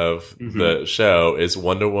scene of the show is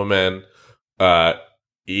Wonder Woman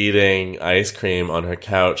eating ice cream on her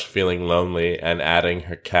couch, feeling lonely, and adding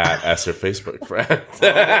her cat as her Facebook friend.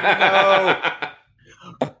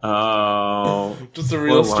 Oh, just a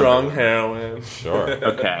real strong heroine. Sure.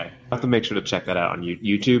 Okay. I have to make sure to check that out on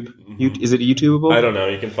YouTube. Is it YouTubeable? I don't know.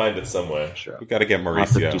 You can find it somewhere. Sure. We got to get Mauricio. I'll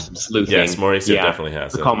have to do some sleuthing. Yes, Mauricio definitely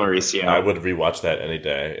has it. Call Mauricio. I would rewatch that any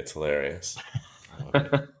day. It's hilarious.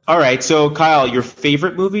 All right. So, Kyle, your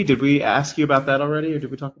favorite movie? Did we ask you about that already, or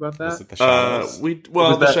did we talk about that? Was it The Shallows?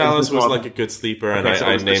 The Shallows was like a good sleeper, and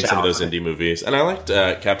I named some of those indie movies, and I liked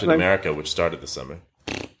Captain America, which started this summer.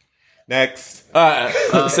 Next.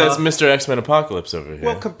 Says Mr. X-Men Apocalypse over here.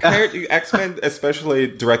 Well, compared to X-Men, especially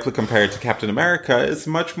directly compared to Captain America, is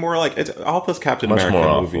much more like all those Captain much America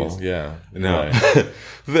more movies. Awful. Yeah. No. Right.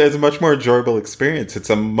 It's a much more enjoyable experience. It's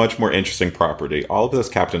a much more interesting property. All of those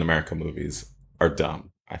Captain America movies are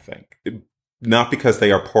dumb, I think. Not because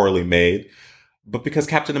they are poorly made, but because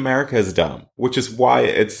Captain America is dumb, which is why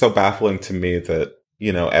it's so baffling to me that,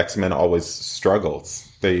 X-Men always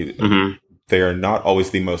struggles. They are not always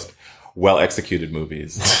the most well-executed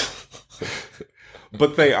movies.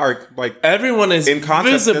 But they are, like... Everyone is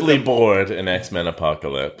visibly bored in X-Men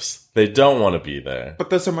Apocalypse. They don't want to be there. But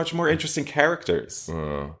those are much more interesting characters.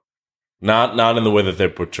 Not in the way that they're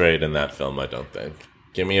portrayed in that film, I don't think.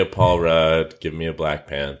 Give me a Paul Rudd. Give me a Black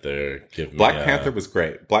Panther. Black Panther was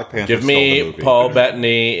great. Black Panther give me Paul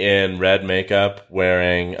Bettany in red makeup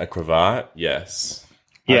wearing a cravat. Yes.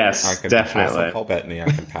 Yes, I can definitely. pass on Paul Bettany.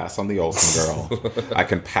 I can pass on the Olsen girl. I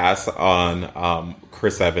can pass on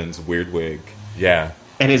Chris Evans' weird wig. Yeah.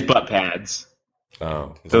 And his butt pads.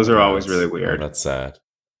 Oh. Those are always really weird. Oh, that's sad.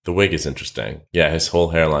 The wig is interesting. Yeah, his whole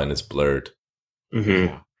hairline is blurred.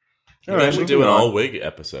 Mm-hmm. All right, we should do an all-wig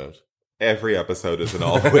episode. Every episode is an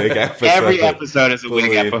all-wig episode. Every episode is a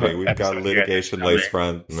wig episode. We've got litigation lace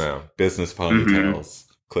fronts, business ponytails.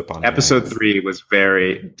 Clip-on Episode tags. 3 was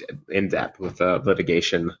very in-depth with a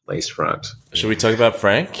litigation lace front. Should we talk about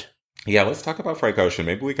Frank? Yeah, let's talk about Frank Ocean.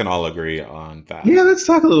 Maybe we can all agree on that. Yeah, let's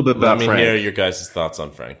talk a little bit about Frank. Let me hear your guys' thoughts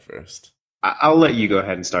on Frank first. I'll let you go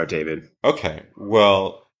ahead and start, David. Okay.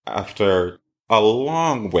 Well, after a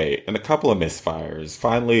long wait and a couple of misfires,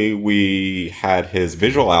 finally we had his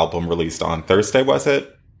visual album released on Thursday, was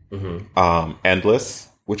it? Mm-hmm. Endless,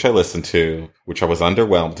 which I listened to, which I was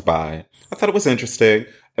underwhelmed by. I thought it was interesting.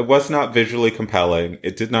 It was not visually compelling.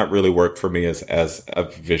 It did not really work for me as a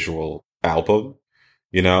visual album.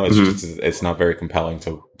 It's just, it's not very compelling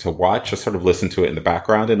to watch. Just sort of listen to it in the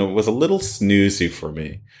background. And it was a little snoozy for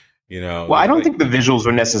me. Well, I don't think the visuals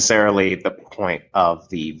are necessarily the point of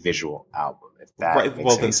the visual album. If that right. makes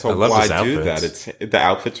Well, any then sense. so why do that? It's the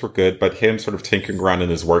outfits were good, but him sort of tinkering around in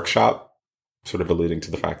his workshop, sort of alluding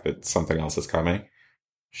to the fact that something else is coming.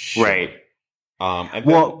 Sure. Right. And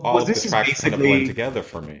then all of the tracks kind of blend together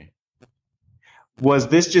for me. Was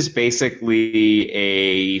this just basically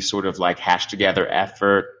a sort of like hash together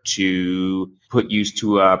effort to put use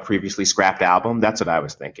to a previously scrapped album? That's what I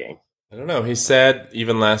was thinking. I don't know. He said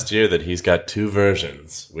even last year that he's got 2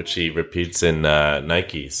 versions, which he repeats in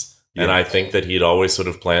Nikes. Yeah. And I think that he'd always sort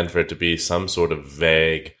of planned for it to be some sort of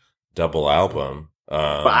vague double album.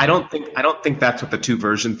 But I don't think that's what the 2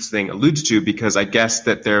 versions thing alludes to, because I guess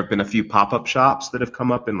that there have been a few pop-up shops that have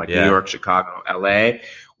come up in New York, Chicago, LA,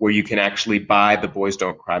 where you can actually buy the Boys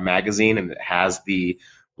Don't Cry magazine, and it has the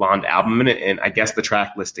Blonde album in it, and I guess the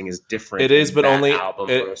track listing is different. It is, but only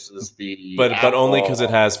versus the but only because it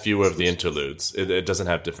has fewer of the interludes. It doesn't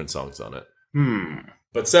have different songs on it.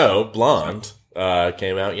 But so Blonde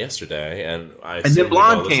came out yesterday, and then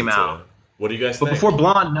Blonde came out. What do you guys think? But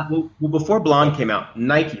before Blonde came out,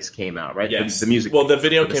 Nikes came out, right? Yes. The music. Well, the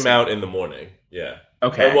video came out in the morning. Yeah.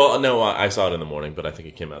 Okay. Well, no, I saw it in the morning, but I think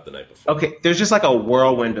it came out the night before. Okay. There's just like a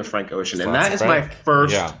whirlwind of Frank Ocean, and that is my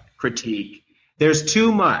first critique. There's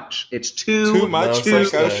too much. It's too much.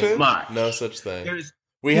 No such thing.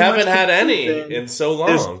 We haven't had any in so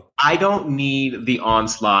long. I don't need the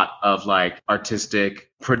onslaught of like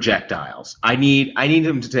artistic projectiles. I need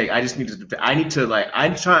him to take. I'm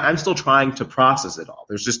still trying to process it all.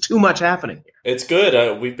 There's just too much happening here. It's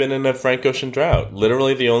good. We've been in a Frank Ocean drought.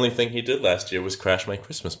 Literally, the only thing he did last year was crash my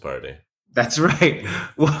Christmas party. That's right.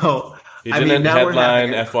 Well, he didn't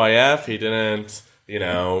headline FYF. He didn't,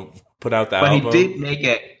 put out the album. But he did make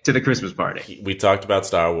it to the Christmas party. We talked about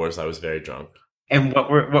Star Wars. I was very drunk. And what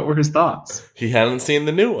were his thoughts? He hadn't seen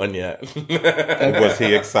the new one yet. Was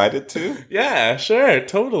he excited to? Yeah, sure,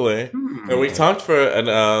 totally. And we talked for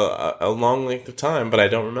a long length of time, but I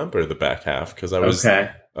don't remember the back half because I was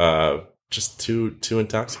just too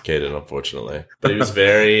intoxicated, unfortunately. But he was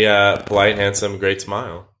very polite, handsome, great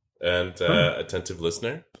smile, and attentive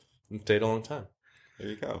listener. And stayed a long time. There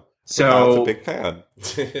you go. So Kyle's a big fan.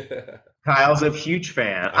 Kyle's a huge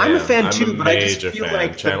fan. I'm a fan too, but I just feel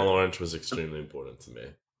like Channel Orange was extremely important to me,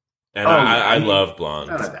 and I love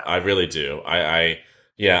Blonde. I really do. I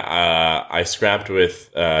scrapped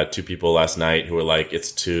with 2 people last night who were like,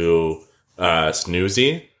 "It's too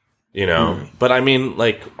snoozy," But I mean,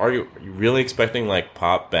 like, are you really expecting like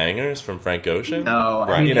pop bangers from Frank Ocean? No,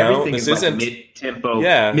 right. I mean, everything this is isn't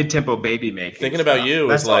mid-tempo baby making. Thinking About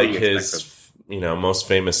You is like his most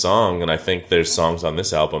famous song, and I think there's songs on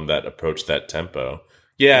this album that approach that tempo.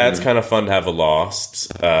 Yeah, it's kind of fun to have a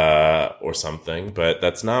Lost or something, but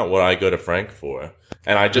that's not what I go to Frank for.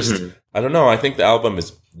 And I just, I don't know, I think the album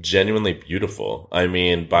is genuinely beautiful. I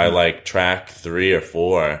mean, by like track 3 or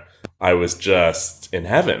 4, I was just in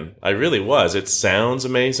heaven. I really was. It sounds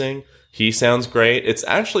amazing. He sounds great. It's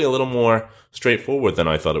actually a little more straightforward than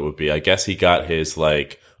I thought it would be. I guess he got his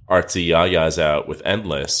like artsy yayas out with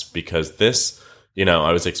Endless, because this,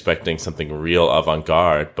 I was expecting something real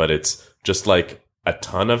avant-garde, but it's just like a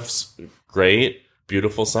ton of great,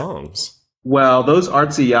 beautiful songs. Well, those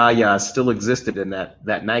artsy yayas still existed in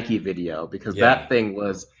that Nike video, because that thing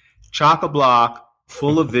was chock-a-block,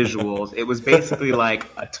 full of visuals. It was basically like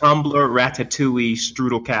a Tumblr ratatouille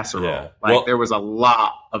strudel casserole. Yeah. There was a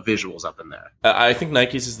lot of visuals up in there. I think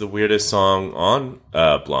Nike's is the weirdest song on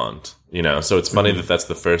Blonde. So it's funny that that's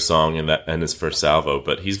the first song and his first salvo,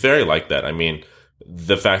 but he's very like that. I mean,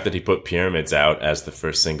 the fact that he put Pyramids out as the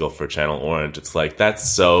first single for Channel Orange, it's like, that's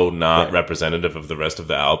so not representative of the rest of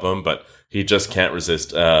the album, but he just can't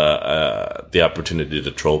resist the opportunity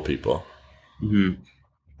to troll people. Mm-hmm.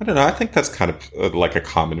 I don't know. I think that's kind of like a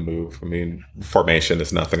common move. I mean, Formation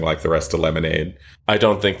is nothing like the rest of Lemonade. I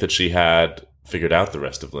don't think that she had figured out the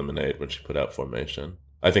rest of Lemonade when she put out Formation.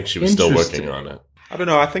 I think she was still working on it. I don't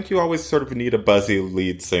know. I think you always sort of need a buzzy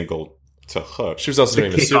lead single to hook. She was also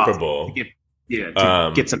doing the Super Bowl. To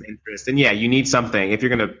get some interest. And you need something if you're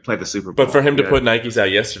going to play the Super Bowl. But for him to put Nikes out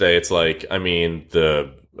yesterday, it's like, I mean, the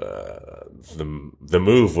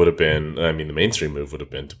move would have been, the mainstream move would have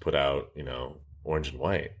been to put out, Orange and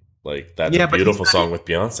White. Like, that's a beautiful song with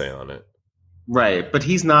Beyonce on it. Right, but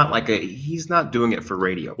he's not doing it for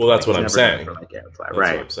radio. Well, that's what I'm saying. That's what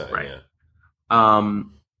I'm saying, right. Yeah.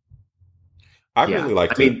 I really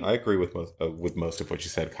liked it. I agree with most of what you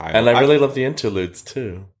said, Kyle. And I really love the interludes,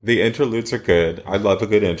 too. The interludes are good. I love a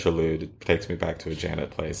good interlude. It takes me back to a Janet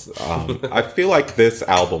place. I feel like this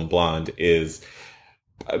album, Blonde, is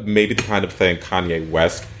maybe the kind of thing Kanye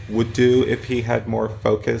West would do if he had more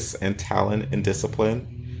focus and talent and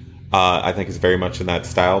discipline. I think is very much in that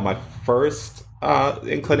style. My first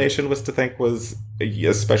inclination was to think was,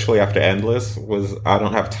 especially after Endless, was I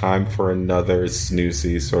don't have time for another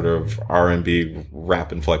snoozy sort of R&B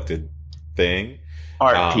rap inflected thing.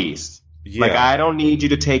 Art piece. Yeah. Like, I don't need you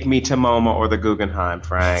to take me to MoMA or the Guggenheim,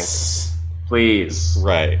 Frank. Please.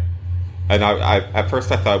 Right. And I at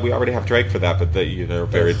first I thought we already have Drake for that, but they're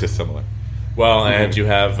very dissimilar. Well, and you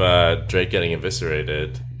have Drake getting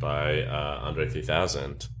eviscerated by Andre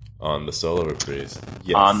 3000 on the solo reprise.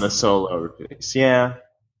 Yes. On the solo reprise, yeah.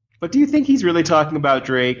 But do you think he's really talking about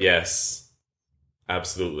Drake? Yes.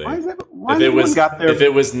 Absolutely. If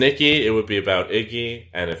it was Nicki, it would be about Iggy,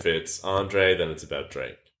 and if it's Andre, then it's about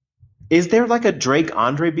Drake. Is there like a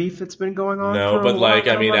Drake-Andre beef that's been going on? No, but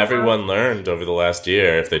everyone learned over the last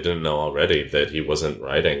year, if they didn't know already, that he wasn't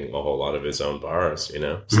writing a whole lot of his own bars, you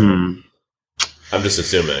know? So I'm just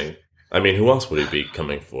assuming. I mean, who else would he be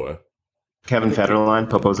coming for? Kevin Federline,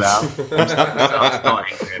 Popo's out.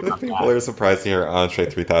 People are surprised to hear Andre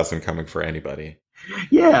 3000 coming for anybody.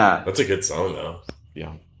 Yeah. That's a good song, though.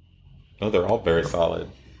 Yeah. No, they're all very solid.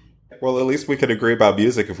 Well, at least we could agree about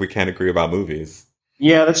music if we can't agree about movies.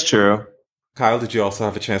 Yeah, that's true. Kyle, did you also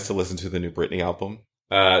have a chance to listen to the new Britney album?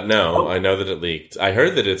 No, I know that it leaked. I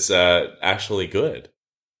heard that it's actually good.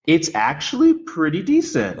 It's actually pretty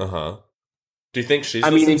decent. Uh-huh. Do you think she's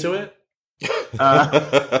listened to it? Do you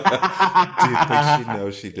think she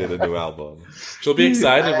knows she did a new album? She'll be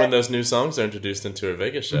excited when those new songs are introduced into her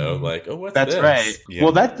Vegas show. Like, oh, what's this? That's right. Yeah.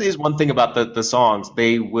 Well, that is one thing about the songs.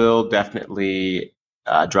 They will definitely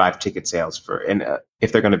drive ticket sales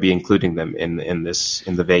if they're going to be including them in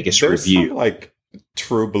the Vegas review. There's some like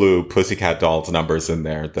True Blue Pussycat Dolls numbers in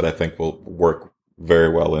there that I think will work very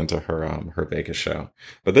well into her Vegas show.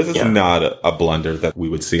 But this is not a blunder that we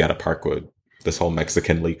would see out of Parkwood. This whole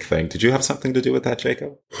Mexican leak thing. Did you have something to do with that,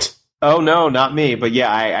 Jacob? Oh no, not me. But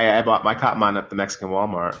yeah, I caught mine at the Mexican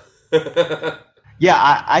Walmart.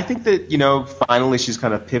 Yeah, I think that, finally she's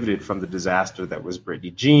kind of pivoted from the disaster that was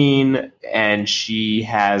Britney Jean, and she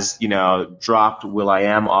has, dropped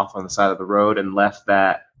will.i.am off on the side of the road and left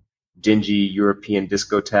that dingy European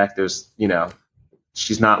discotheque. There's,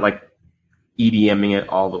 she's not like EDMing it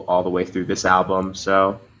all the way through this album.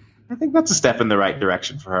 So I think that's a step in the right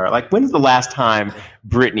direction for her. Like, when's the last time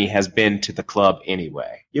Britney has been to the club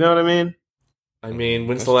anyway? You know what I mean? I mean,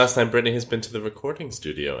 when's the last time Britney has been to the recording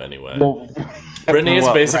studio anyway? Well, Britney is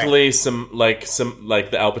basically some like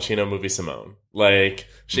the Al Pacino movie Simone. Like,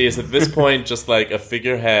 she is at this point just like a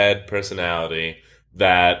figurehead personality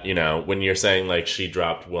that, when you're saying like she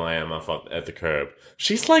dropped will.i.am off at the curb,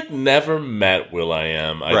 she's like never met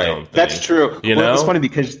will.i.am, I don't think. That's true. It's funny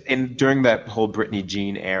because during that whole Britney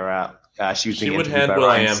Jean era, she would hand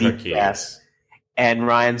will.i.am her keys. And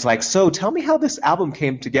Ryan's like, so tell me how this album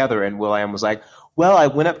came together. And will.i.am was like, well, I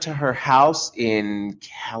went up to her house in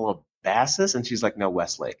Calabasas. And she's like, no,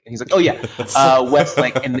 Westlake. And he's like, oh, yeah,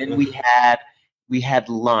 Westlake. And then we had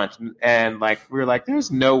lunch. And like, we were like,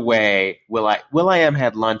 there's no way will.i.am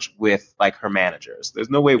had lunch with like her managers. There's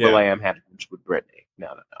no way will.i.am had lunch with Britney.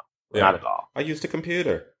 No. Not at all. I used a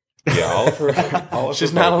computer. Yeah, all of her.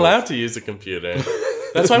 She's not allowed to use a computer.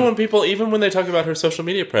 That's why even when they talk about her social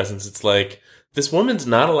media presence, it's like, this woman's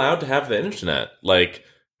not allowed to have the internet. Like,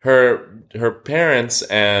 her parents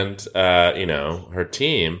and, her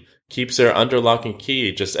team keeps her under lock and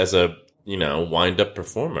key just as a, wind-up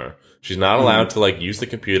performer. She's not allowed to, like, use the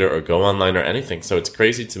computer or go online or anything. So it's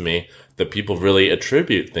crazy to me that people really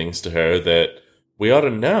attribute things to her that we ought to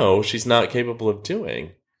know she's not capable of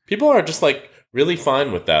doing. People are just, like, really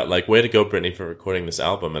fine with that. Like, way to go, Britney, for recording this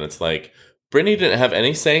album. And it's like, Britney didn't have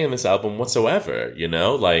any say in this album whatsoever,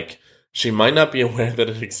 Like, she might not be aware that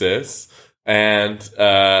it exists, and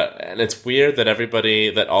it's weird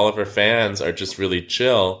that all of her fans are just really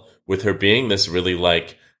chill with her being this really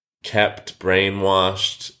like kept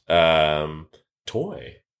brainwashed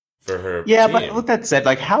toy for her. Yeah, team. But with that said,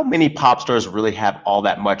 like, how many pop stars really have all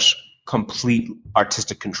that much complete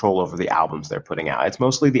artistic control over the albums they're putting out? It's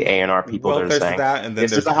mostly the A&R people that are saying, that, and then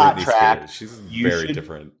this there's is a hot Britney track. Spears. She's a very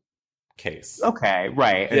different case. Okay,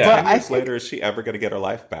 right. And 10 years later, is she ever going to get her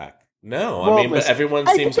life back? No, but everyone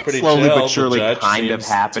seems pretty slowly chill. but surely kind of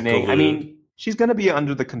happening. I mean, she's going to be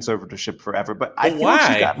under the conservatorship forever, but I feel like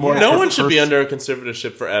she's got more. No one should be under a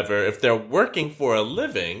conservatorship forever if they're working for a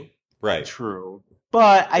living. Right. True.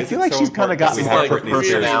 But I feel like she's kind of got more of her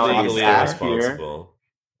personality back here.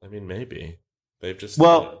 I mean, maybe. They've just...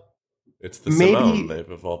 it's the maybe, Simone. They've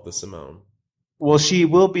evolved the Simone. Well, she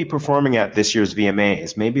will be performing at this year's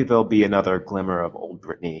VMAs. Maybe there'll be another glimmer of old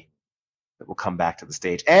Britney that will come back to the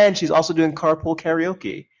stage. And she's also doing carpool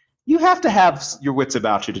karaoke. You have to have your wits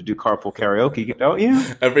about you to do carpool karaoke, don't you?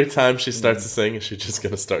 Every time she starts to sing, is she just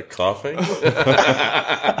going to start coughing?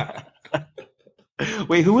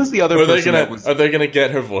 Wait, who was the other person? Are they gonna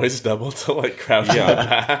get her voice double to like crouch in the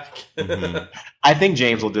back? Mm-hmm. I think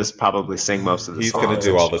James will just probably sing most of the songs. He's going to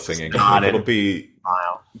do all the singing. It'll be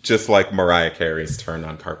just like Mariah Carey's turn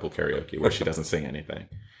on Carpool Karaoke, where she doesn't sing anything.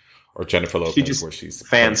 Or Jennifer Lopez, where she's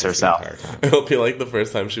fans herself. It'll be like the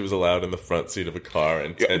first time she was allowed in the front seat of a car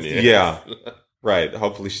in 10 years. Yeah, right.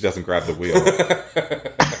 Hopefully she doesn't grab the wheel.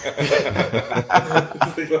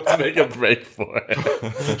 Let's make a break for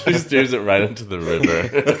it. She steers it right into the river.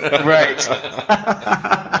 Right.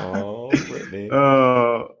 Oh, Britney.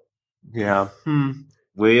 Oh, yeah.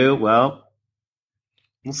 Well,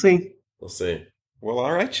 we'll see. We'll see. Well,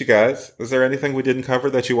 all right, you guys. Is there anything we didn't cover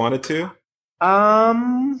that you wanted to?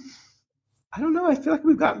 I don't know. I feel like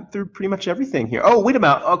we've gotten through pretty much everything here. Oh, wait a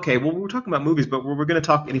minute. Okay, well, we're talking about movies, but we're going to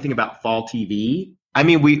talk anything about fall TV. I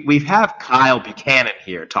mean, we have Kyle Buchanan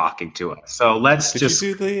here talking to us, so let's Did you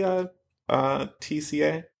do the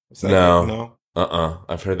TCA? No.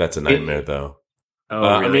 I've heard that's a nightmare, though.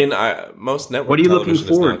 Oh, really? I mean, most network. What are you television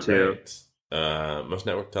looking forward to? Most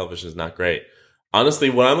network television is not great. Honestly,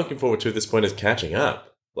 what I'm looking forward to at this point is catching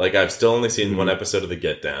up. Like, I've still only seen one episode of The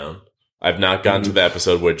Get Down. I've not gotten to the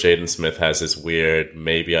episode where Jaden Smith has this weird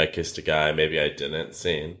 "maybe I kissed a guy, maybe I didn't"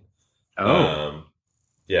 scene. Oh,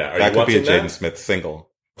 yeah. That could be a Jaden Smith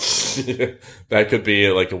single. That could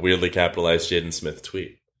be like a weirdly capitalized Jaden Smith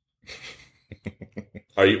tweet.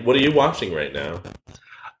 What are you watching right now?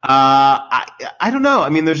 I don't know. I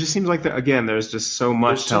mean, there just seems like there's just so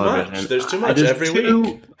much television. There's too much every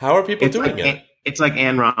week. How are people doing it? It's like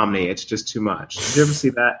Anne Romney. It's just too much. Did you ever see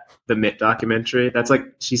that? The Mitt documentary? That's like,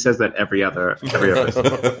 she says that every other like,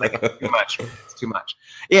 too much. It's too much.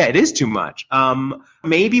 Yeah, it is too much.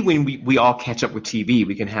 Maybe when we all catch up with TV,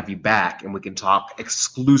 we can have you back and we can talk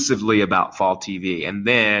exclusively about fall TV. And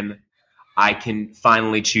then I can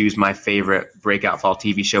finally choose my favorite breakout fall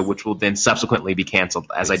TV show, which will then subsequently be canceled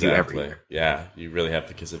I do every year. Yeah, you really have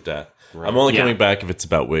the kiss of death. Right. I'm only coming back if it's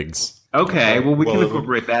about wigs. Okay, well, we can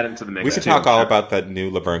incorporate that into the mix. We could talk all about that new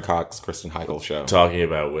Laverne Cox, Kristen Heigl show. Talking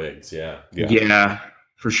about wigs, yeah,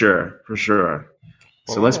 for sure.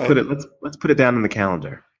 So let's put it down in the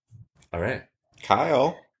calendar. All right,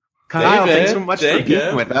 Kyle, David, thanks so much for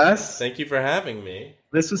being with us. Thank you for having me.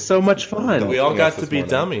 This was so much fun. We all got to be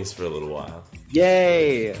dummies for a little while.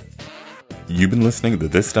 Yay! You've been listening to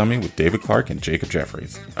This Dummy with David Clark and Jacob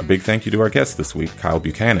Jeffries. A big thank you to our guest this week, Kyle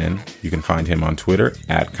Buchanan. You can find him on Twitter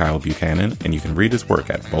at Kyle Buchanan, and you can read his work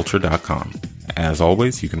at vulture.com. As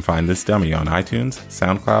always, you can find This Dummy on iTunes,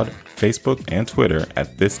 SoundCloud, Facebook, and Twitter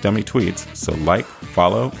at This Dummy Tweets. So like,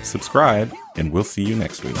 follow, subscribe, and we'll see you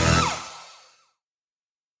next week.